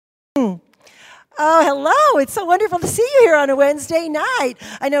Oh, hello. It's so wonderful to see you here on a Wednesday night.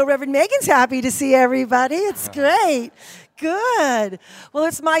 I know Reverend Megan's happy to see everybody. It's great. Good. Well,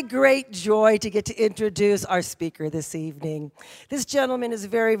 it's my great joy to get to introduce our speaker this evening. This gentleman is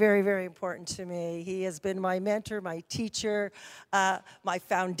very, very, very important to me. He has been my mentor, my teacher, my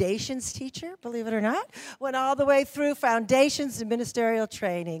foundations teacher, believe it or not. Went all the way through foundations and ministerial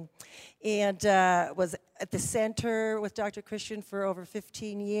training. And was at the center with Dr. Christian for over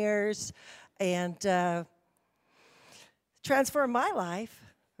 15 years. And transformed my life.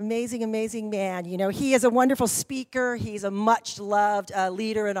 Amazing, amazing man. You know, he is a wonderful speaker. He's a much-loved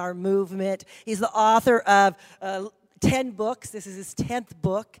leader in our movement. He's the author of 10 books. This is his 10th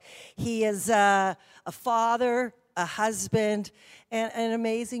book. He is a father, a husband, and an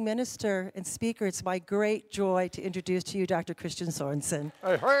amazing minister and speaker. It's my great joy to introduce to you Dr. Christian Sorensen.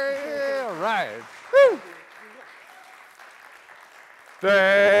 Hey, all right. Woo.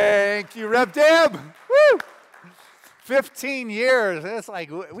 Thank you, Rev Deb. Woo. 15 years. It's like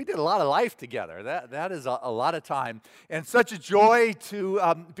we did a lot of life together. That is a lot of time, and such a joy to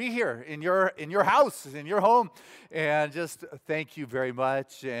be here in your house, in your home, and just thank you very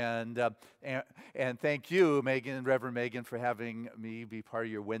much, and thank you, Megan, Reverend Megan, for having me be part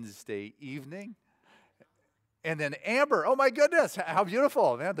of your Wednesday evening. And then Amber. Oh my goodness, how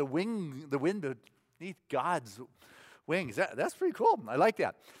beautiful, man! The wind beneath God's wings. That's pretty cool. I like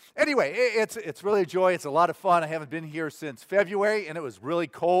that. Anyway, it's really a joy. It's a lot of fun. I haven't been here since February, and it was really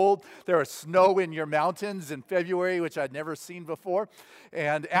cold. There was snow in your mountains in February, which I'd never seen before.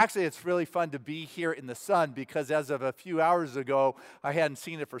 And actually, it's really fun to be here in the sun because as of a few hours ago, I hadn't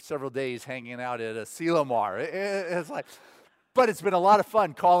seen it for several days hanging out at a Silomar. It's like... But it's been a lot of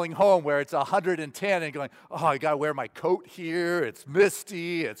fun calling home where it's 110 and going, oh, I got to wear my coat here. It's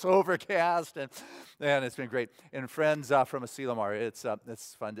misty. It's overcast. And it's been great. And friends from Asilomar,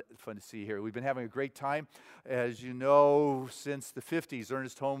 it's fun to see here. We've been having a great time. As you know, since the 50s,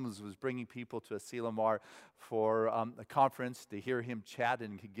 Ernest Holmes was bringing people to Asilomar for a conference to hear him chat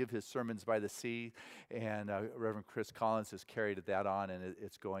and give his sermons by the sea. And Reverend Chris Collins has carried that on, and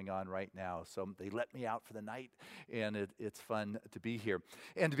it's going on right now. So they let me out for the night, and it's fun to be here.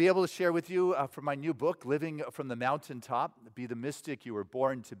 And to be able to share with you from my new book, Living from the Mountaintop, Be the Mystic You Were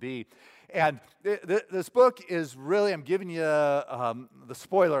Born to Be. And this book is really, I'm giving you the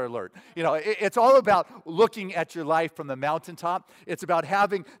spoiler alert. You know, it's all about looking at your life from the mountaintop. It's about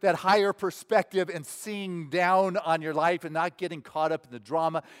having that higher perspective and seeing down on your life and not getting caught up in the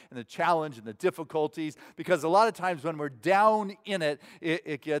drama and the challenge and the difficulties. Because a lot of times when we're down in it,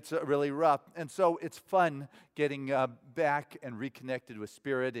 it gets really rough. And so it's fun getting back and reconnected with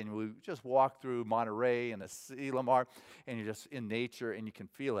Spirit. And we just walk through Monterey and Asilomar, and you're just in nature and you can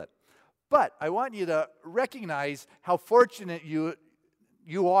feel it. But I want you to recognize how fortunate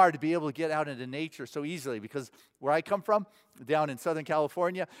you are to be able to get out into nature so easily, because where I come from, down in Southern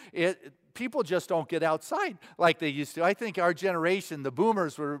California, people just don't get outside like they used to. I think our generation, the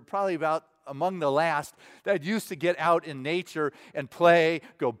boomers, were probably about among the last that used to get out in nature and play,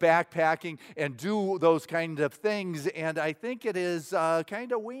 go backpacking, and do those kind of things. And I think it is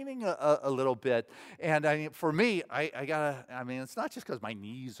kind of waning a little bit. And for me, it's not just because my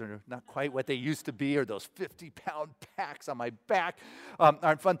knees are not quite what they used to be, or those 50-pound packs on my back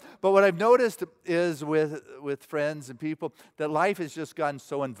aren't fun. But what I've noticed is with friends and people that life has just gotten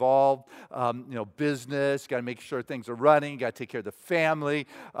so involved. Business, got to make sure things are running, got to take care of the family.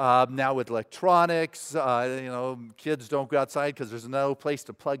 Now with electronics, kids don't go outside because there's no place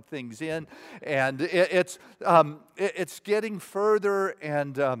to plug things in, and it's getting further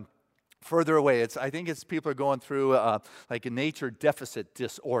and further away. I think people are going through like a nature deficit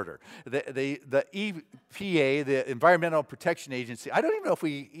disorder. The EPA, the Environmental Protection Agency, I don't even know if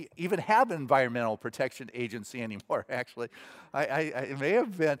we even have an Environmental Protection Agency anymore, actually. I may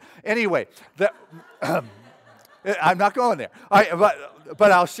have been. Anyway, I'm not going there.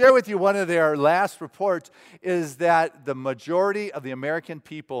 But I'll share with you one of their last reports is that the majority of the American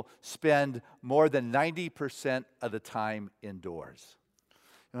people spend more than 90% of the time indoors.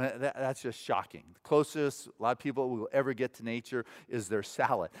 That's just shocking. The closest a lot of people will ever get to nature is their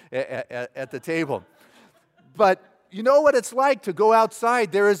salad at the table. But you know what it's like to go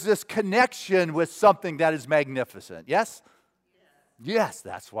outside? There is this connection with something that is magnificent. Yes? Yes,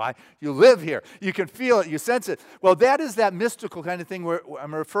 that's why you live here. You can feel it, you sense it. Well, that is that mystical kind of thing where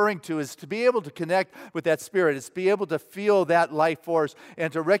I'm referring to, is to be able to connect with that spirit. It's to be able to feel that life force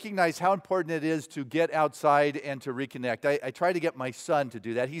and to recognize how important it is to get outside and to reconnect. I try to get my son to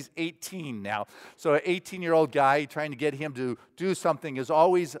do that. He's 18 now. So an 18-year-old guy, trying to get him to do something is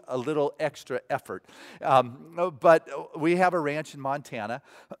always a little extra effort. But we have a ranch in Montana,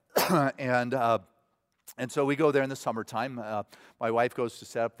 and so we go there in the summertime. My wife goes to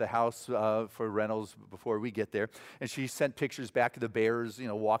set up the house for rentals before we get there. And she sent pictures back of the bears,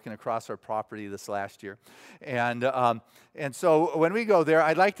 walking across our property this last year. And so when we go there,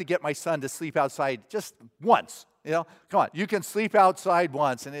 I'd like to get my son to sleep outside just once. Come on, you can sleep outside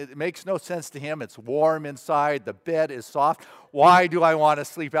once, and it makes no sense to him. It's warm inside. The bed is soft. Why do I want to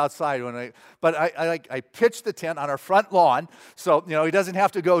sleep outside? But I pitched the tent on our front lawn, so he doesn't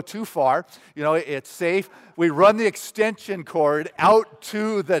have to go too far. It's safe. We run the extension cord out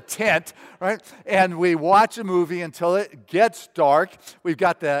to the tent, right? And we watch a movie until it gets dark. We've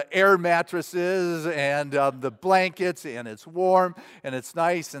got the air mattresses and the blankets, and it's warm and it's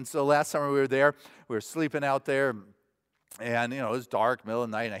nice. And so last summer we were there. We were sleeping out there, and it was dark, middle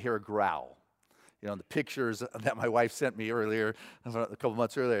of the night, and I hear a growl. The pictures that my wife sent me earlier, a couple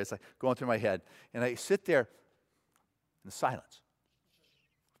months earlier, it's like going through my head. And I sit there in the silence,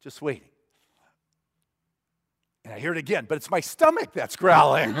 just waiting. And I hear it again, but it's my stomach that's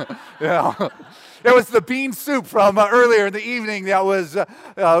growling. It was the bean soup from earlier in the evening that was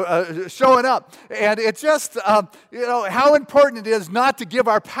showing up. And it's just, how important it is not to give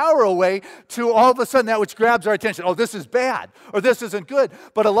our power away to all of a sudden that which grabs our attention. Oh, this is bad, or this isn't good.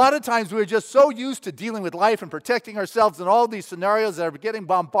 But a lot of times we're just so used to dealing with life and protecting ourselves in all these scenarios that are getting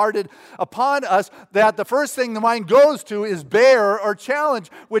bombarded upon us that the first thing the mind goes to is bear or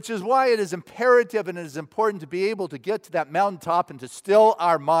challenge, which is why it is imperative and it is important to be able to get to that mountaintop and to still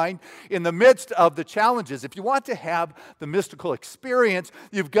our mind in the midst of the challenges. If you want to have the mystical experience,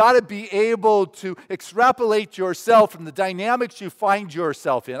 you've got to be able to extrapolate yourself from the dynamics you find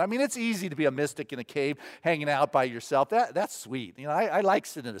yourself in. I mean, it's easy to be a mystic in a cave hanging out by yourself. That's sweet. I like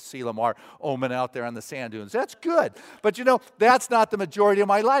sitting in a Sea Lamar omen out there on the sand dunes. That's good. But that's not the majority of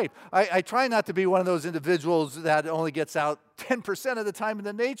my life. I try not to be one of those individuals that only gets out 10% of the time in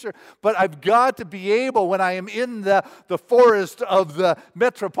the nature, but I've got to be able, when I am in the forest of the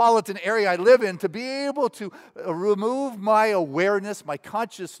metropolitan area I live in, to be able to remove my awareness, my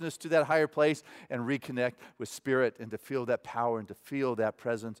consciousness to that higher place and reconnect with spirit and to feel that power and to feel that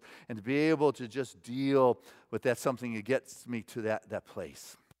presence and to be able to just deal with that something that gets me to that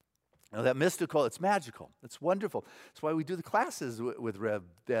place. That mystical, it's magical. It's wonderful. That's why we do the classes with Rev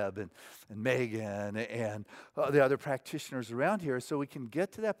Deb and Megan and the other practitioners around here, so we can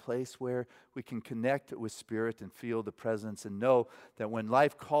get to that place where we can connect with spirit and feel the presence and know that when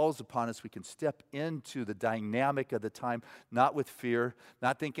life calls upon us, we can step into the dynamic of the time, not with fear,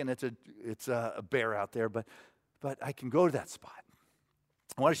 not thinking it's a bear out there, but I can go to that spot.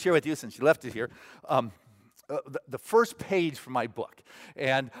 I want to share with you, since you left it here, the first page from my book,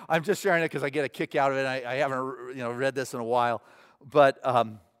 and I'm just sharing it because I get a kick out of it. I haven't read this in a while, but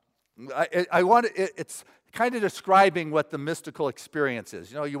it's kind of describing what the mystical experience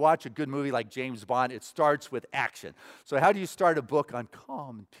is. You watch a good movie like James Bond, it starts with action. So how do you start a book on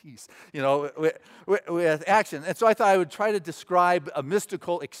calm and peace, with action? And so I thought I would try to describe a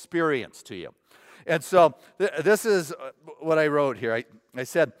mystical experience to you. And so this is what I wrote here. I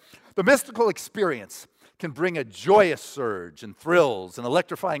said, the mystical experience can bring a joyous surge and thrills and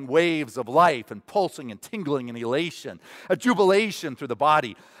electrifying waves of life and pulsing and tingling and elation, a jubilation through the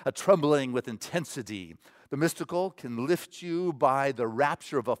body, a trembling with intensity. The mystical can lift you by the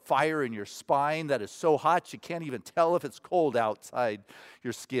rapture of a fire in your spine that is so hot you can't even tell if it's cold outside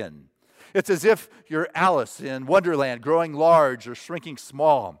your skin. It's as if you're Alice in Wonderland, growing large or shrinking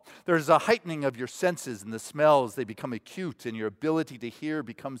small. There's a heightening of your senses, and the smells, they become acute, and your ability to hear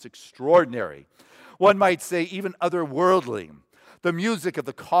becomes extraordinary. One might say even otherworldly. The music of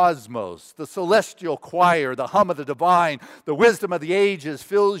the cosmos, the celestial choir, the hum of the divine, the wisdom of the ages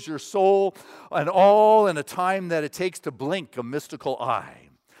fills your soul, and all in a time that it takes to blink a mystical eye.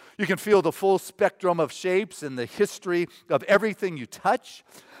 You can feel the full spectrum of shapes and the history of everything you touch.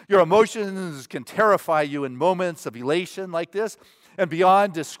 Your emotions can terrify you in moments of elation like this, and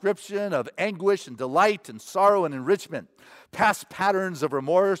beyond description of anguish and delight and sorrow and enrichment. Past patterns of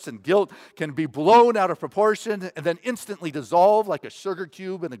remorse and guilt can be blown out of proportion and then instantly dissolve like a sugar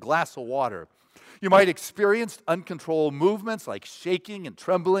cube in a glass of water. You might experience uncontrolled movements like shaking and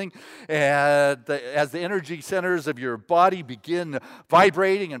trembling as the energy centers of your body begin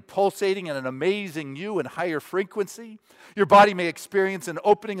vibrating and pulsating at an amazing new and higher frequency. Your body may experience an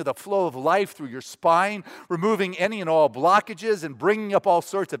opening of the flow of life through your spine, removing any and all blockages and bringing up all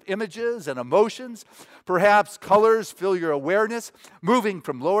sorts of images and emotions. Perhaps colors fill your awareness, moving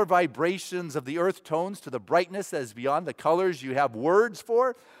from lower vibrations of the earth tones to the brightness that is beyond the colors you have words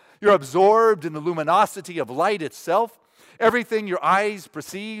for. You're absorbed in the luminosity of light itself. Everything your eyes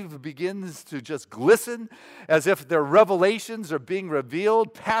perceive begins to just glisten as if their revelations are being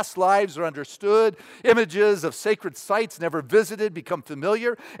revealed. Past lives are understood. Images of sacred sites never visited become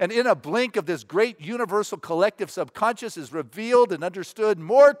familiar. And in a blink of this great universal collective subconscious is revealed and understood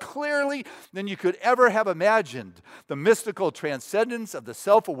more clearly than you could ever have imagined. The mystical transcendence of the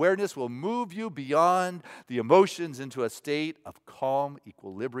self-awareness will move you beyond the emotions into a state of calm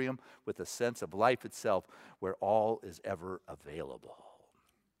equilibrium with a sense of life itself where all is ever available.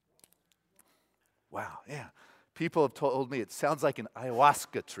 Wow, yeah. People have told me it sounds like an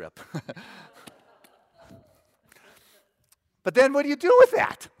ayahuasca trip. But then what do you do with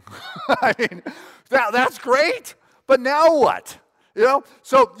that? I mean, that's great, but now what? You know,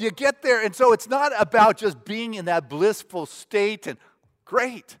 so you get there, and so it's not about just being in that blissful state, and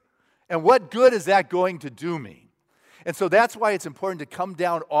great. And what good is that going to do me? And so that's why it's important to come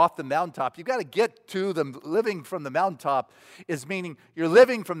down off the mountaintop. You've got to get to the living from the mountaintop is meaning you're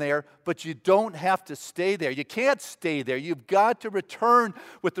living from there, but you don't have to stay there. You can't stay there. You've got to return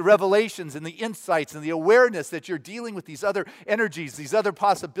with the revelations and the insights and the awareness that you're dealing with these other energies, these other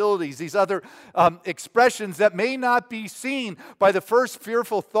possibilities, these other expressions that may not be seen by the first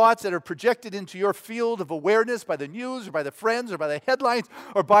fearful thoughts that are projected into your field of awareness by the news or by the friends or by the headlines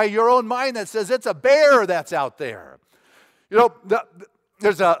or by your own mind that says it's a bear that's out there. You know,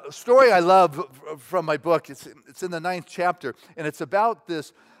 there's a story I love from my book. It's in the 9th chapter, and it's about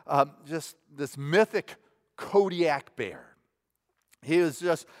this just this mythic Kodiak bear. He was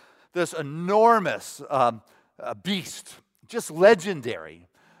just this enormous beast, just legendary,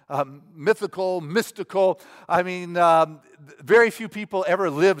 mythical, mystical. I mean, very few people ever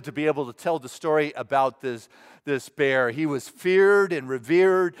lived to be able to tell the story about this bear. He was feared and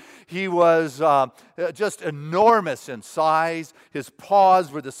revered. He was just enormous in size. His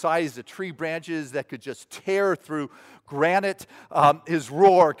paws were the size of tree branches that could just tear through granite. His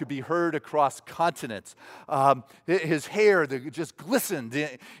roar could be heard across continents. His hair that just glistened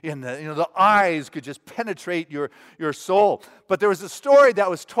in the eyes could just penetrate your soul. But there was a story that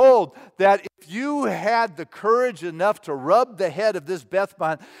was told that if you had the courage enough to rub the head of this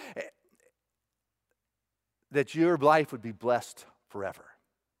Bethman, that your life would be blessed forever.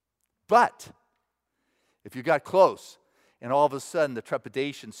 But if you got close and all of a sudden the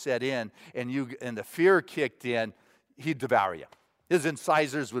trepidation set in and the fear kicked in, he'd devour you. His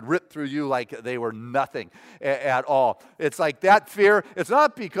incisors would rip through you like they were nothing at all. It's like that fear, it's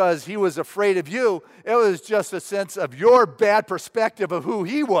not because he was afraid of you, it was just a sense of your bad perspective of who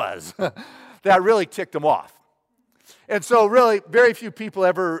he was that really ticked him off. And so really, very few people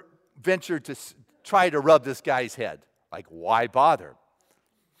ever ventured to try to rub this guy's head. Like, why bother?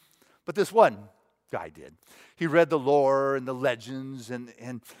 But this one guy did. He read the lore and the legends, and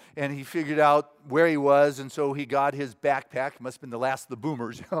he figured out where he was, and so he got his backpack. Must have been the last of the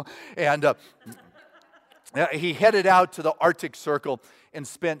boomers, you know, and he headed out to the Arctic Circle and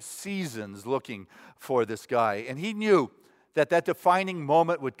spent seasons looking for this guy. And he knew that defining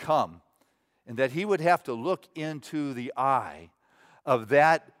moment would come, and that he would have to look into the eye of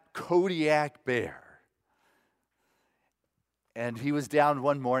that Kodiak bear. And he was down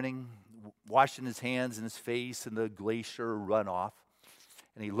one morning washing his hands and his face in the glacier runoff,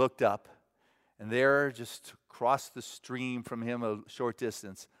 and he looked up, and there, just across the stream from him a short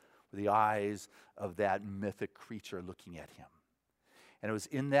distance, were the eyes of that mythic creature looking at him. And it was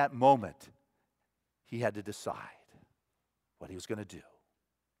in that moment he had to decide what he was going to do.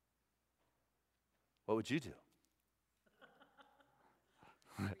 What would you do?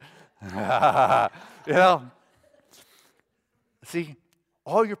 You know, see,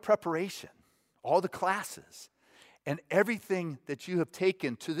 all your preparation, all the classes, and everything that you have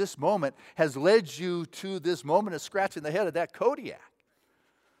taken to this moment has led you to this moment of scratching the head of that Kodiak.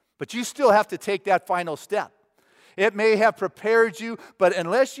 But you still have to take that final step. It may have prepared you, but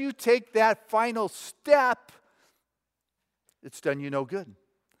unless you take that final step, it's done you no good.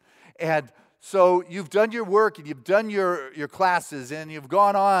 And so you've done your work and you've done your classes and you've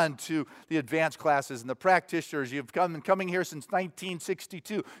gone on to the advanced classes and the practitioners. You've been coming here since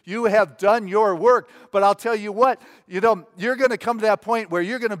 1962. You have done your work. But I'll tell you what, you're going to come to that point where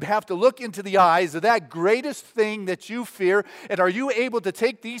you're going to have to look into the eyes of that greatest thing that you fear. And are you able to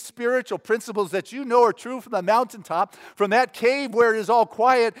take these spiritual principles that you know are true from the mountaintop, from that cave where it is all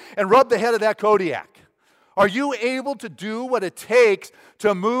quiet, and rub the head of that Kodiak? Are you able to do what it takes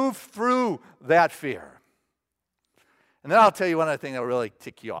to move through that fear? And then I'll tell you one other thing that will really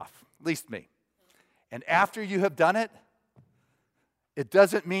tick you off, at least me. And after you have done it, it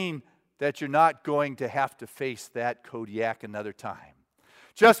doesn't mean that you're not going to have to face that Kodiak another time.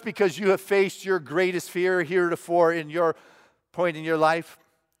 Just because you have faced your greatest fear heretofore in your point in your life,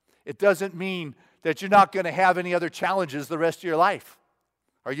 it doesn't mean that you're not going to have any other challenges the rest of your life.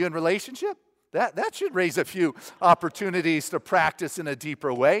 Are you in relationship? That should raise a few opportunities to practice in a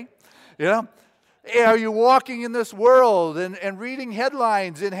deeper way. You know? Are you walking in this world and reading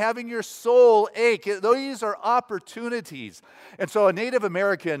headlines and having your soul ache? These are opportunities. And so a Native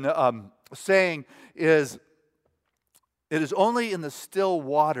American saying is, it is only in the still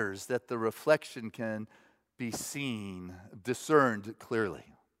waters that the reflection can be seen, discerned clearly.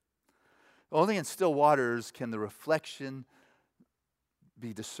 Only in still waters can the reflection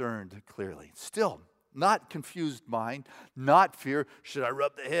be discerned clearly. Still, not confused mind, not fear. Should I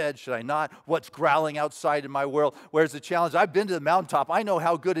rub the head? Should I not? What's growling outside in my world? Where's the challenge? I've been to the mountaintop. I know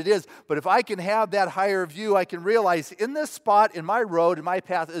how good it is. But if I can have that higher view, I can realize in this spot, in my road, in my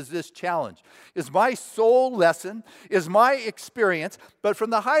path, is this challenge. Is my soul lesson, is my experience. But from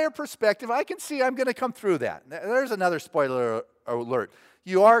the higher perspective, I can see I'm going to come through that. There's another spoiler alert.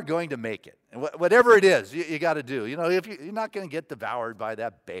 You are going to make it. Whatever it is, you got to do. You know, if you're not going to get devoured by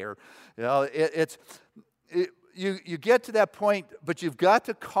that bear. You know, you get to that point, but you've got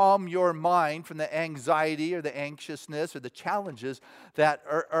to calm your mind from the anxiety or the anxiousness or the challenges that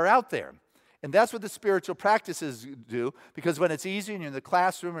are out there. And that's what the spiritual practices do, because when it's easy and you're in the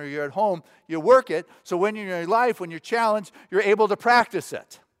classroom or you're at home, you work it. So when you're in your life, when you're challenged, you're able to practice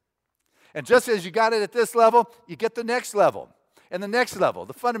it. And just as you got it at this level, you get the next level. And the next level,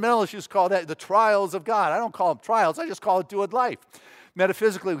 the fundamental issues call that the trials of God. I don't call them trials, I just call it doing life.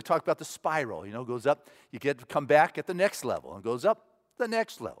 Metaphysically, we talk about the spiral, goes up, you get to come back at the next level, and goes up the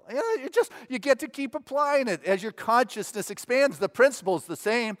next level. You get to keep applying it as your consciousness expands. The principle is the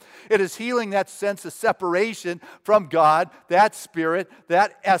same. It is healing that sense of separation from God, that spirit,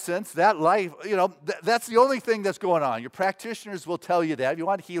 that essence, that life. That's the only thing that's going on. Your practitioners will tell you that. If you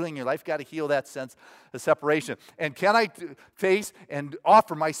want healing in your life, you've got to heal that sense of separation. And can I face and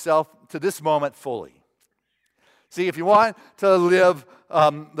offer myself to this moment fully? See, if you want to live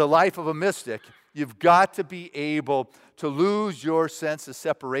the life of a mystic, you've got to be able to lose your sense of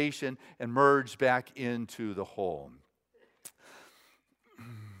separation and merge back into the whole.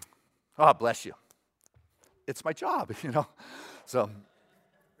 Oh, bless you. It's my job, So,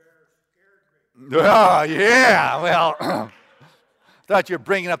 oh, yeah, well, thought you were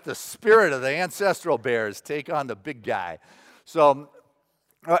bringing up the spirit of the ancestral bears. Take on the big guy. So,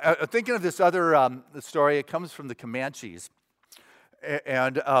 thinking of this other story, it comes from the Comanches.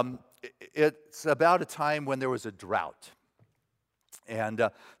 And it's about a time when there was a drought. And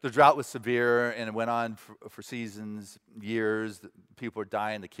the drought was severe, and it went on for seasons, years. People were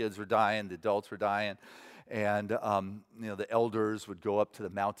dying, the kids were dying, the adults were dying. And, the elders would go up to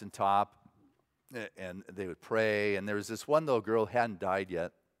the mountaintop, and they would pray. And there was this one little girl who hadn't died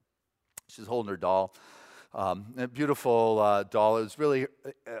yet. She was holding her doll, a beautiful doll. It was really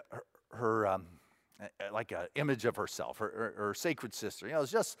her like an image of herself, her sacred sister. It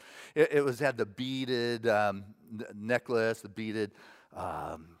was just, it had the beaded necklace, the beaded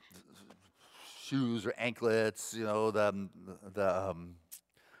shoes or anklets, the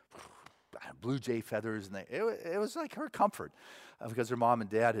blue jay feathers, and it was like her comfort because her mom and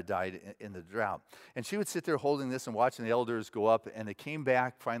dad had died in the drought. And she would sit there holding this and watching the elders go up, and they came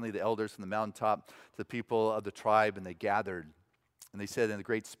back, finally, the elders from the mountaintop, to the people of the tribe, and they gathered, and they said, and the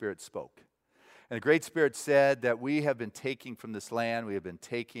Great Spirit spoke. And the Great Spirit said that we have been taking from this land, we have been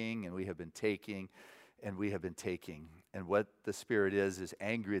taking, and we have been taking, and we have been taking. And what the Spirit is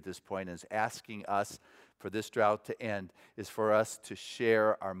angry at this point, and is asking us for this drought to end, is for us to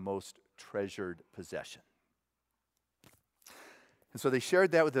share our most treasured possession. And so they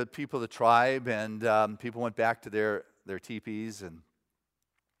shared that with the people of the tribe, and people went back to their teepees, and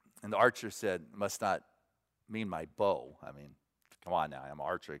the archer said, must not mean my bow. I mean, come on now, I'm an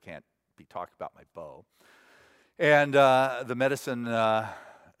archer, I can't be talking about my bow. And the medicine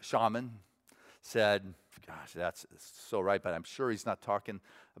shaman said, gosh, that's so right, but I'm sure he's not talking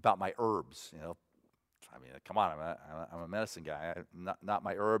about my herbs, I mean, come on, I'm a medicine guy, not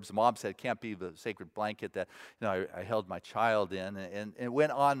my herbs. Mom said it can't be the sacred blanket that I held my child in, and it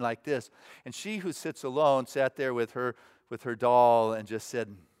went on like this. And she who sits alone sat there with her doll and just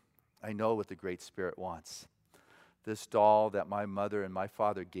said, I know what the Great Spirit wants. This doll that my mother and my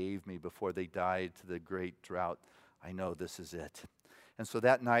father gave me before they died to the great drought, I know this is it. And so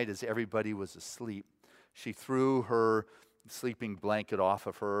that night, as everybody was asleep, she threw her sleeping blanket off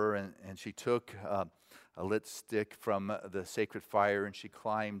of her, and she took a lit stick from the sacred fire, and she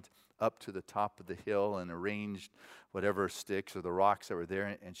climbed up to the top of the hill and arranged whatever sticks or the rocks that were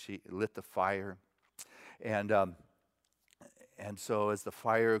there, and she lit the fire. And And so as the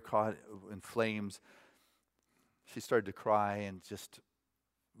fire caught in flames, she started to cry and just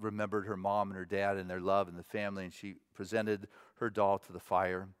remembered her mom and her dad and their love and the family. And she presented her doll to the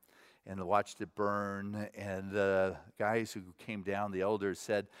fire and watched it burn. And the guys who came down, the elders,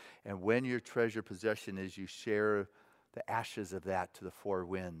 said, and when your treasure possession is, you share the ashes of that to the four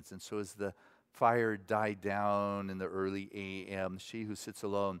winds. And so as the fire died down in the early a.m., she who sits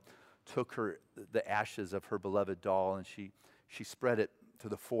alone took the ashes of her beloved doll, and she spread it to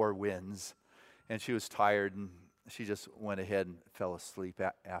the four winds. And she was tired, and she just went ahead and fell asleep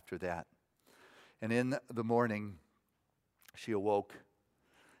after that. And in the morning, she awoke,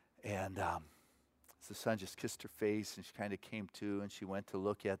 and the sun just kissed her face, and she kind of came to, and she went to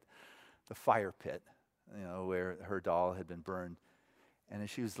look at the fire pit, where her doll had been burned. And as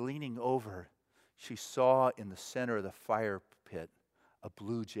she was leaning over, she saw in the center of the fire pit a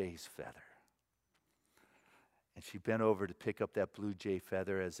blue jay's feather. And she bent over to pick up that blue jay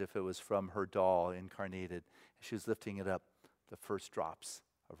feather as if it was from her doll incarnated. As she was lifting it up, the first drops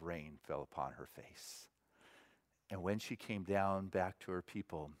of rain fell upon her face. And when she came down back to her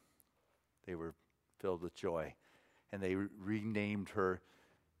people, they were filled with joy. And they renamed her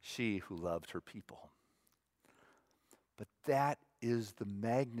She Who Loved Her People. But that is the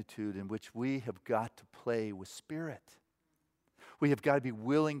magnitude in which we have got to play with Spirit. We have got to be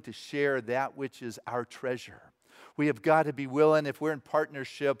willing to share that which is our treasure. We have got to be willing, if we're in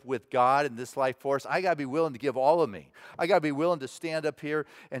partnership with God in this life force, I got to be willing to give all of me. I got to be willing to stand up here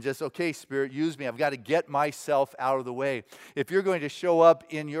and just, okay, Spirit, use me. I've got to get myself out of the way. If you're going to show up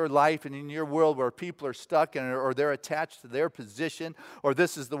in your life and in your world where people are stuck or they're attached to their position, or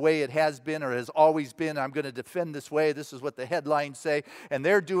this is the way it has been or has always been, I'm going to defend this way, this is what the headlines say, and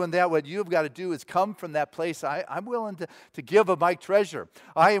they're doing that, what you've got to do is come from that place. I'm willing to give of my treasure.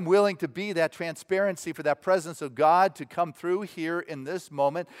 I am willing to be that transparency for that presence of God to come through here in this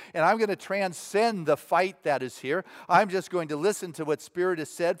moment, and I'm going to transcend the fight that is here. I'm just going to listen to what Spirit has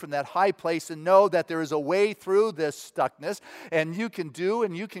said from that high place and know that there is a way through this stuckness, and you can do,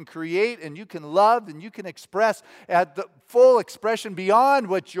 and you can create, and you can love, and you can express at the full expression beyond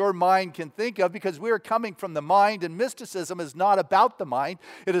what your mind can think of, because we are coming from the mind, and mysticism is not about the mind.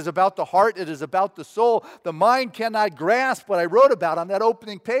 It is about the heart. It is about the soul. The mind cannot grasp what I wrote about on that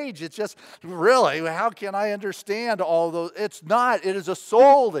opening page. It's just, really, how can I understand all those? It's not. It is a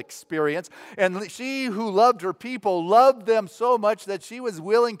soul experience. And she who loved her people loved them so much that she was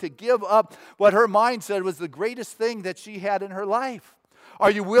willing to give up what her mind said was the greatest thing that she had in her life. Are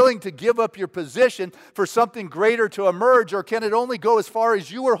you willing to give up your position for something greater to emerge, or can it only go as far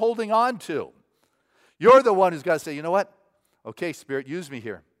as you are holding on to? You're the one who's got to say, you know what? Okay, Spirit, use me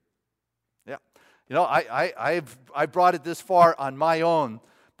here. Yeah. I've brought it this far on my own,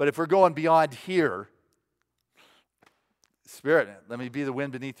 but if we're going beyond here, Spirit, let me be the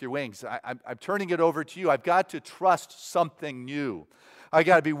wind beneath your wings. I'm turning it over to you. I've got to trust something new. I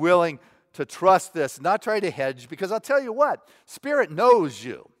got to be willing to trust this, not try to hedge, because I'll tell you what, Spirit knows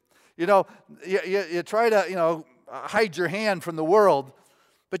you. You try to, hide your hand from the world,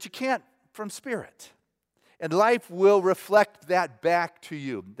 but you can't from Spirit. And life will reflect that back to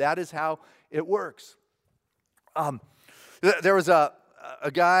you. That is how it works. There was a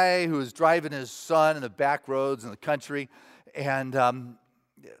guy who was driving his son in the back roads in the country, and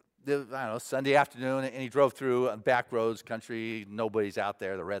Sunday afternoon, and he drove through back roads, country, nobody's out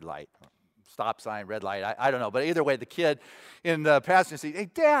there, the red light. Stop sign, red light, I don't know. But either way, the kid in the passenger seat, hey,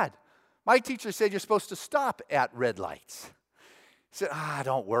 Dad, my teacher said you're supposed to stop at red lights. He said,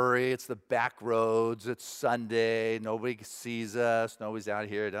 don't worry, it's the back roads, it's Sunday, nobody sees us, nobody's out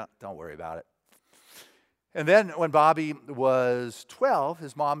here, don't worry about it. And then when Bobby was 12,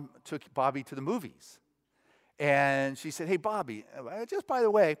 his mom took Bobby to the movies. And she said, hey, Bobby, just by the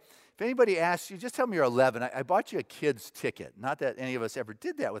way, if anybody asks you, just tell me you're 11. I bought you a kid's ticket. Not that any of us ever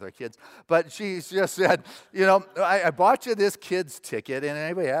did that with our kids, but she just said, I bought you this kid's ticket, and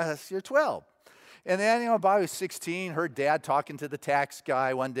anybody asks, you're 12. And then, Bobby was 16, heard Dad talking to the tax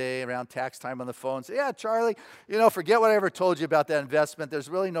guy one day around tax time on the phone. Said, yeah, Charlie, forget what I ever told you about that investment. There's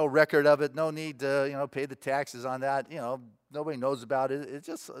really no record of it. No need to, pay the taxes on that. Nobody knows about it. It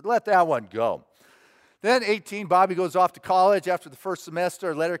just let that one go. Then 18, Bobby goes off to college. After the first semester,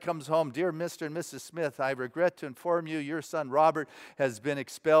 a letter comes home. Dear Mr. and Mrs. Smith, I regret to inform you your son Robert has been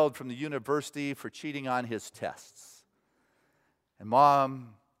expelled from the university for cheating on his tests. And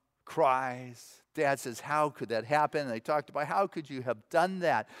Mom cries. Dad says, how could that happen? And they talked about, how could you have done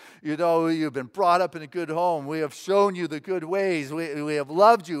that? You've been brought up in a good home. We have shown you the good ways. We have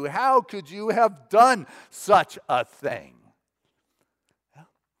loved you. How could you have done such a thing?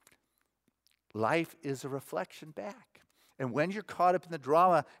 Life is a reflection back. And when you're caught up in the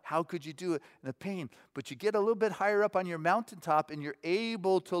drama, how could you do it in the pain? But you get a little bit higher up on your mountaintop and you're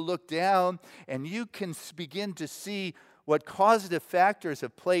able to look down and you can begin to see what causative factors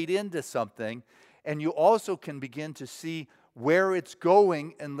have played into something. And you also can begin to see where it's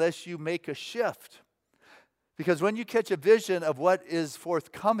going unless you make a shift. Because when you catch a vision of what is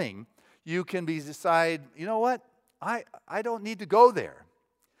forthcoming, you can decide, you know what? I don't need to go there.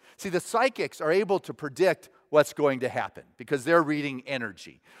 See, the psychics are able to predict what's going to happen because they're reading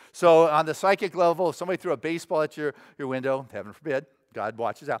energy. So on the psychic level, if somebody threw a baseball at your window, heaven forbid, God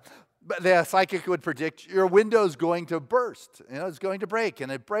watches out, but the psychic would predict your window's going to burst. It's going to break,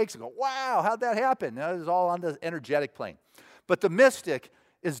 and it breaks and go, wow, how'd that happen? It's all on the energetic plane. But the mystic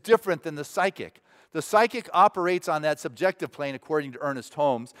is different than the psychic. The psychic operates on that subjective plane, according to Ernest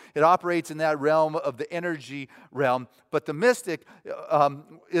Holmes. It operates in that realm of the energy realm. But the mystic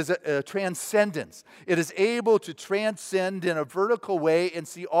is a transcendence. It is able to transcend in a vertical way and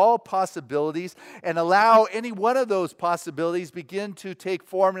see all possibilities and allow any one of those possibilities begin to take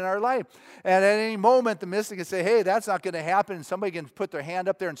form in our life. And at any moment, the mystic can say, hey, that's not going to happen. And somebody can put their hand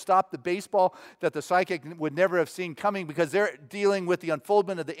up there and stop the baseball that the psychic would never have seen coming because they're dealing with the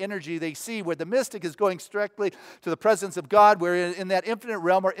unfoldment of the energy they see, where the mystic is going directly to the presence of God, where in that infinite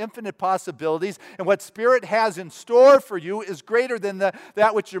realm are infinite possibilities, and what Spirit has in store for you is greater than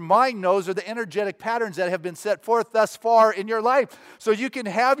that which your mind knows or the energetic patterns that have been set forth thus far in your life. So you can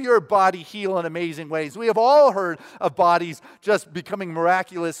have your body heal in amazing ways. We have all heard of bodies just becoming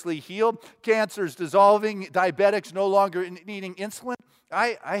miraculously healed, cancers dissolving, diabetics no longer needing insulin.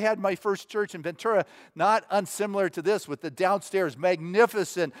 I had my first church in Ventura, not unsimilar to this, with the downstairs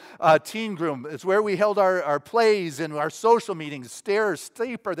magnificent teen room. It's where we held our plays and our social meetings, stairs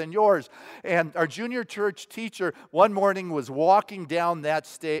steeper than yours. And our junior church teacher one morning was walking down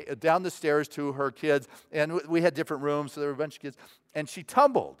down the stairs to her kids, and we had different rooms, so there were a bunch of kids, and she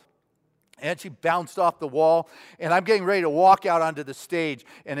tumbled. And she bounced off the wall, and I'm getting ready to walk out onto the stage.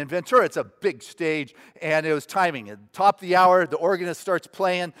 And in Ventura, it's a big stage, and it was timing. At the top of the hour, the organist starts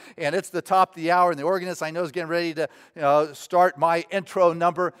playing, and it's the top of the hour, and the organist, I know, is getting ready to start my intro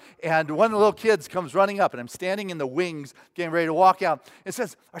number. And one of the little kids comes running up, and I'm standing in the wings, getting ready to walk out, and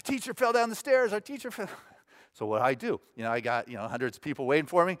says, our teacher fell down the stairs, our teacher fell. So what do? I got hundreds of people waiting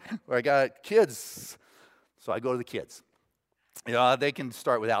for me, or I got kids. So I go to the kids. They can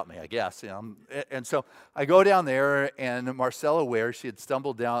start without me, I guess. And so I go down there, and Marcella Ware, she had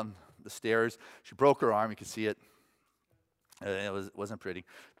stumbled down the stairs. She broke her arm. You can see it. It wasn't pretty.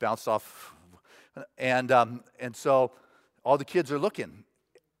 Bounced off. And so all the kids are looking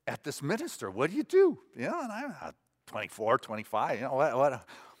at this minister. What do you do? And I'm 24, 25. What?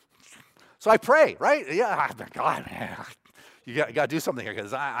 So I pray, right? Yeah, God, man. You got to do something here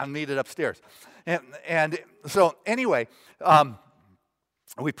because I'm needed upstairs. And so anyway,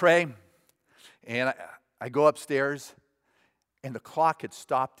 we pray, and I go upstairs, and the clock had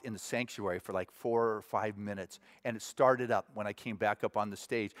stopped in the sanctuary for like 4 or 5 minutes, and it started up when I came back up on the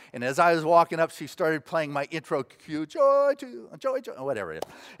stage. And as I was walking up, she started playing my intro cue, joy, whatever it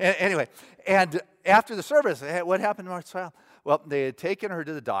is. Anyway, and after the service, what happened to Marcella? Well, they had taken her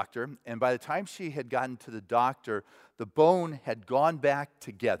to the doctor, and by the time she had gotten to the doctor, the bone had gone back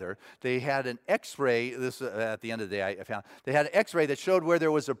together. They had an x-ray, this at the end of the day I found, they had an x-ray that showed where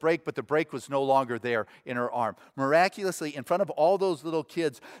there was a break, but the break was no longer there in her arm. Miraculously, in front of all those little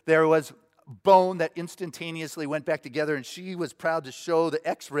kids, there was bone that instantaneously went back together, and she was proud to show the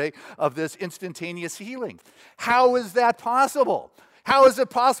x-ray of this instantaneous healing. How is that possible? How is it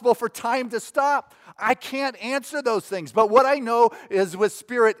possible for time to stop? I can't answer those things. But what I know is with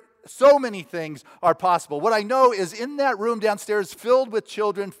Spirit, so many things are possible. What I know is in that room downstairs filled with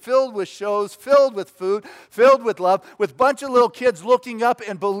children, filled with shows, filled with food, filled with love, with a bunch of little kids looking up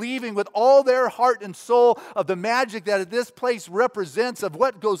and believing with all their heart and soul of the magic that this place represents, of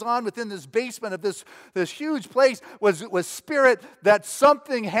what goes on within this basement of this huge place, was Spirit, that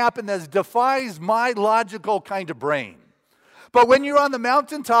something happened that defies my logical kind of brain. But when you're on the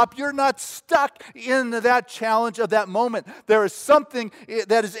mountaintop, you're not stuck in that challenge of that moment. There is something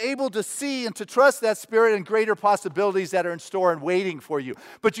that is able to see and to trust that Spirit and greater possibilities that are in store and waiting for you.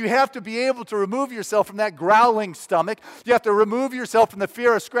 But you have to be able to remove yourself from that growling stomach. You have to remove yourself from the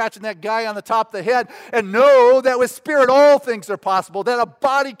fear of scratching that guy on the top of the head and know that with Spirit all things are possible, that a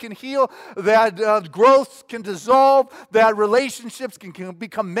body can heal, that growth can dissolve, that relationships can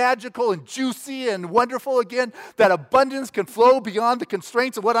become magical and juicy and wonderful again, that abundance can flow flow beyond the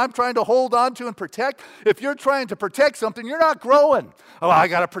constraints of what I'm trying to hold on to and protect. If you're trying to protect something, you're not growing. Oh, I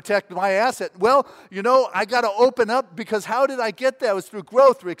got to protect my asset. Well, I got to open up, because how did I get that? It was through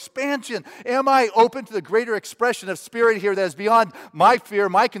growth, through expansion. Am I open to the greater expression of spirit here that is beyond my fear,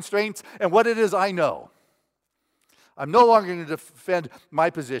 my constraints, and what it is I know? I'm no longer going to defend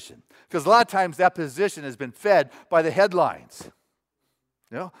my position, because a lot of times that position has been fed by the headlines.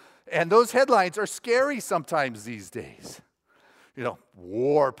 And those headlines are scary sometimes these days.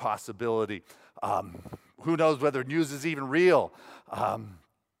 War possibility. Who knows whether news is even real?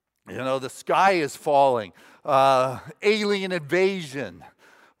 The sky is falling. Alien invasion.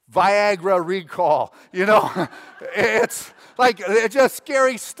 Viagra recall. It's just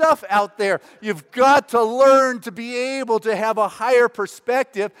scary stuff out there. You've got to learn to be able to have a higher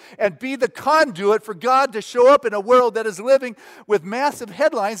perspective and be the conduit for God to show up in a world that is living with massive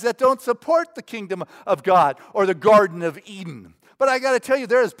headlines that don't support the kingdom of God or the Garden of Eden. But I got to tell you,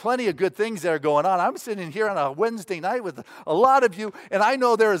 there is plenty of good things that are going on. I'm sitting here on a Wednesday night with a lot of you, and I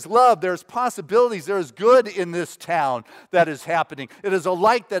know there is love, there's possibilities, there is good in this town that is happening. It is a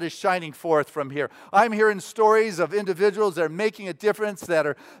light that is shining forth from here. I'm hearing stories of individuals that are making a difference, that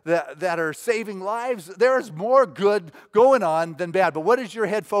are saving lives. There is more good going on than bad. But what is your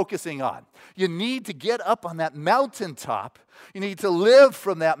head focusing on? You need to get up on that mountaintop. You need to live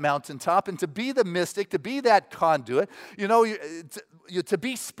from that mountaintop and to be the mystic, to be that conduit, to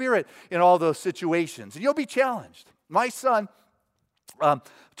be spirit in all those situations. And you'll be challenged. My son,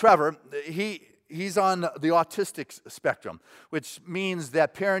 Trevor, he's on the autistic spectrum, which means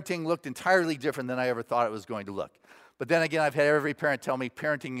that parenting looked entirely different than I ever thought it was going to look. But then again, I've had every parent tell me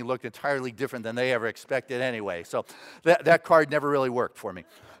parenting looked entirely different than they ever expected anyway. So that card never really worked for me.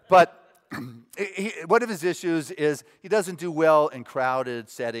 But one of his issues is he doesn't do well in crowded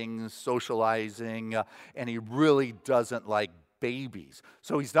settings, socializing, and he really doesn't like babies.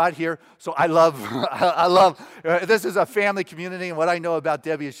 So he's not here. So I love, this is a family community, and what I know about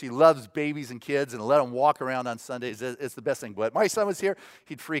Debbie is she loves babies and kids and let them walk around on Sundays. It's the best thing. But my son was here,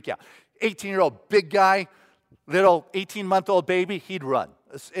 he'd freak out. 18-year-old big guy, little 18-month-old baby, he'd run.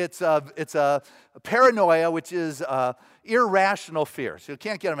 It's a paranoia, which is irrational fear. So you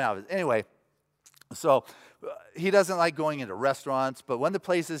can't get him out of it. Anyway, so he doesn't like going into restaurants, but one of the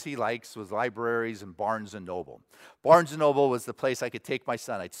places he likes was libraries and Barnes & Noble. Barnes & Noble was the place I could take my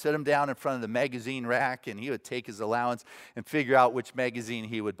son. I'd sit him down in front of the magazine rack, and he would take his allowance and figure out which magazine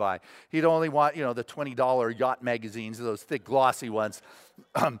he would buy. He'd only want, the $20 yacht magazines, those thick, glossy ones.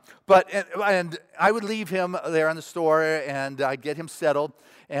 And I would leave him there in the store, and I'd get him settled,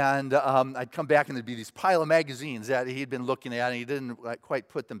 and I'd come back, and there'd be these pile of magazines that he'd been looking at, and he didn't quite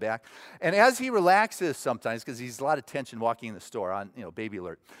put them back. And as he relaxes sometimes, because he's a lot of tension walking in the store on, baby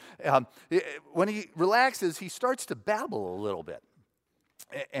alert, when he relaxes, he starts to babble a little bit.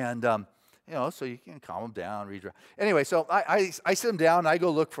 And, so you can calm him down, read. Anyway, so I sit him down, and I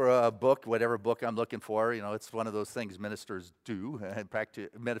go look for a book, whatever book I'm looking for. It's one of those things ministers do, and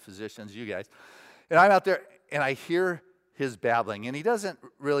metaphysicians, you guys. And I'm out there, and I hear his babbling, and he doesn't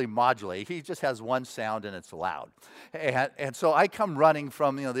really modulate. He just has one sound, and it's loud. And so I come running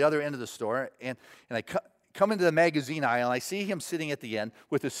from the other end of the store, and I come into the magazine aisle, and I see him sitting at the end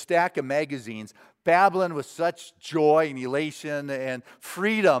with a stack of magazines, babbling with such joy and elation and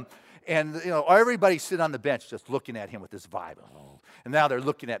freedom. And everybody's sitting on the bench just looking at him with this vibe. And now they're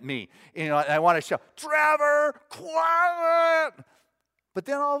looking at me. And I want to shout, "Trevor, quiet!" But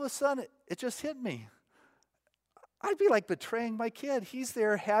then all of a sudden, it just hit me. I'd be like betraying my kid. He's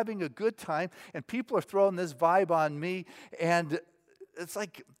there having a good time, and people are throwing this vibe on me. And it's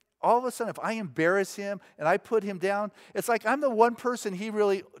like, all of a sudden, if I embarrass him and I put him down, it's like I'm the one person he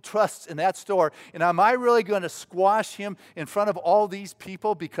really trusts in that store. And am I really going to squash him in front of all these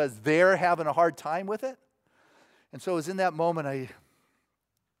people because they're having a hard time with it? And so it was in that moment I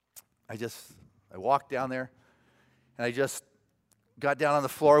walked down there, and I just got down on the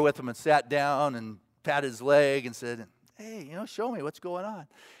floor with him and sat down and patted his leg and said, "Hey, show me what's going on."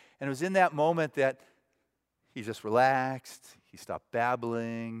 And it was in that moment that he just relaxed. He stopped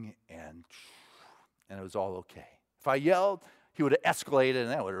babbling, and it was all okay. If I yelled, he would have escalated,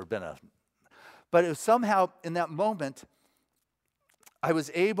 and that would have been But it was somehow in that moment, I was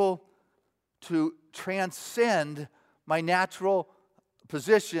able to transcend my natural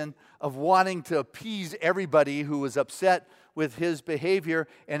position of wanting to appease everybody who was upset with his behavior,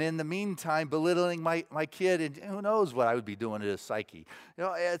 and in the meantime, belittling my kid, and who knows what I would be doing to his psyche.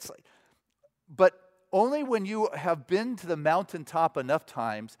 It's like, but only when you have been to the mountaintop enough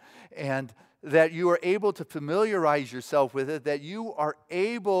times and that you are able to familiarize yourself with it, that you are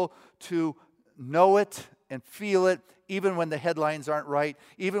able to know it and feel it, even when the headlines aren't right,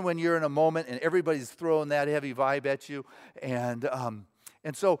 even when you're in a moment and everybody's throwing that heavy vibe at you. And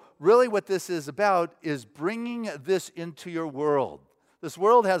so really what this is about is bringing this into your world. This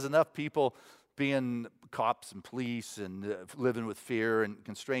world has enough people being cops and police and living with fear and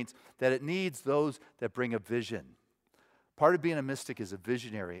constraints that it needs those that bring a vision. Part of being a mystic is a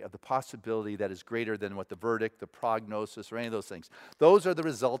visionary of the possibility that is greater than what the verdict, the prognosis, or any of those things. Those are the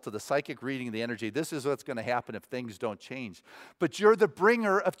result of the psychic reading of the energy. This is what's going to happen if things don't change. But you're the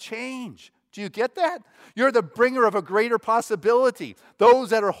bringer of change. Do you get that? You're the bringer of a greater possibility.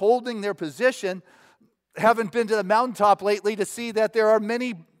 Those that are holding their position haven't been to the mountaintop lately to see that there are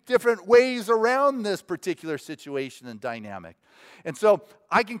many different ways around this particular situation and dynamic. And so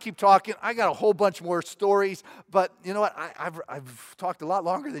I can keep talking. I got a whole bunch more stories, but you know what? I've talked a lot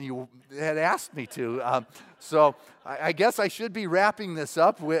longer than you had asked me to. So I guess I should be wrapping this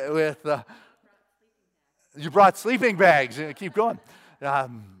up with you brought sleeping bags. Keep going.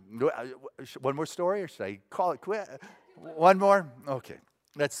 One more story, or should I call it quit? One more? Okay.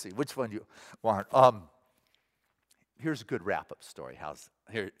 Let's see. Which one do you want? Here's a good wrap-up story.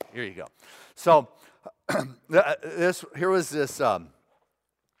 Here you go. So here was this.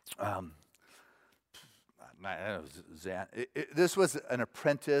 This was an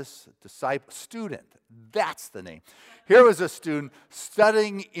apprentice, disciple, student. That's the name. Here was a student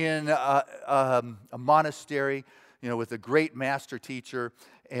studying in a monastery, with a great master teacher,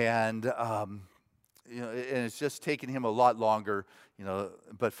 and and it's just taken him a lot longer,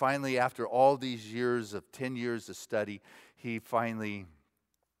 But finally, after all these years of 10 years of study, he finally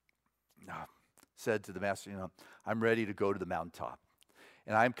said to the master, I'm ready to go to the mountaintop.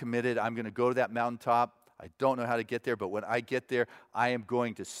 And I'm committed. I'm going to go to that mountaintop. I don't know how to get there, but when I get there, I am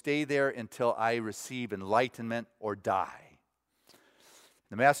going to stay there until I receive enlightenment or die.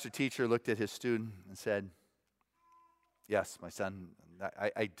 The master teacher looked at his student and said, yes, my son,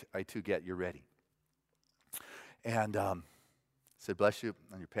 I too get you're ready. And said, bless you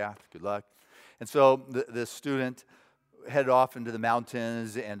on your path. Good luck. And so the student headed off into the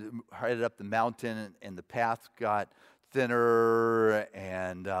mountains and headed up the mountain, and the path got thinner,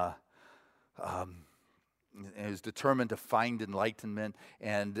 and he was determined to find enlightenment.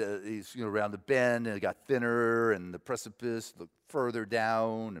 And he's around the bend, and it got thinner, and the precipice looked further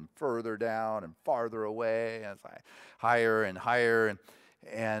down and farther away, and it's like higher and higher,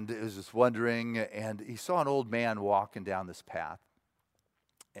 and it was just wondering. And he saw an old man walking down this path,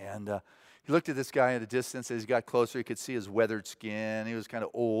 and he looked at this guy at a distance. As he got closer, he could see his weathered skin. He was kind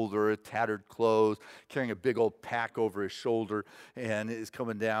of older, tattered clothes, carrying a big old pack over his shoulder, and he's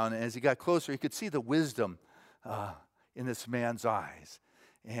coming down. And as he got closer, he could see the wisdom in this man's eyes.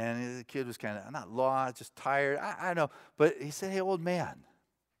 And the kid was kind of not lost, just tired. I know. But he said, hey, old man,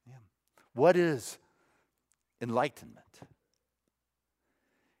 what is enlightenment?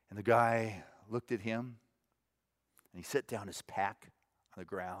 And the guy looked at him, and he set down his pack on the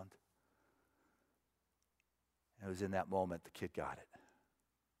ground. And it was in that moment the kid got it.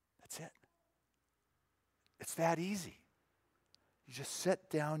 That's it. It's that easy. You just set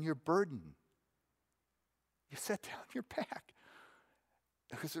down your burden. You set down your pack.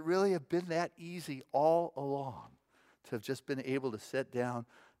 Because it really had been that easy all along to have just been able to set down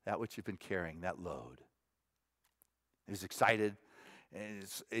that which you've been carrying, that load. He was excited, and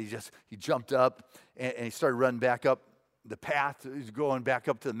he jumped up, and he started running back up the path. He's going back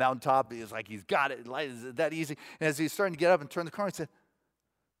up to the mountaintop. He's like, he's got it. It's that easy. And as he's starting to get up and turn the corner, he said,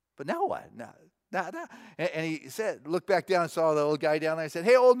 but now what? Now. And he said, looked back down and saw the old guy down there. He said,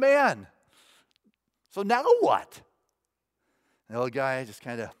 hey, old man, so now what? And the old guy just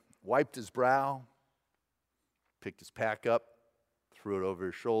kind of wiped his brow, picked his pack up, threw it over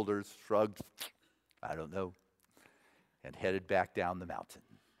his shoulders, shrugged, I don't know, and headed back down the mountain.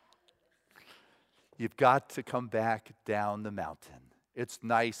 You've got to come back down the mountain. It's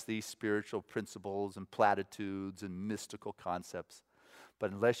nice, these spiritual principles and platitudes and mystical concepts,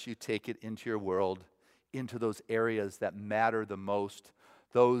 but unless you take it into your world, into those areas that matter the most,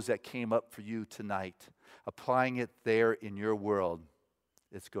 those that came up for you tonight, applying it there in your world,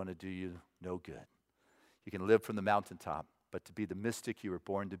 it's going to do you no good. You can live from the mountaintop, but to be the mystic you were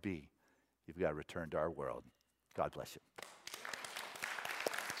born to be, you've got to return to our world. God bless you.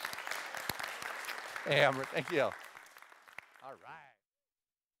 Hey, Amber, thank you. All right.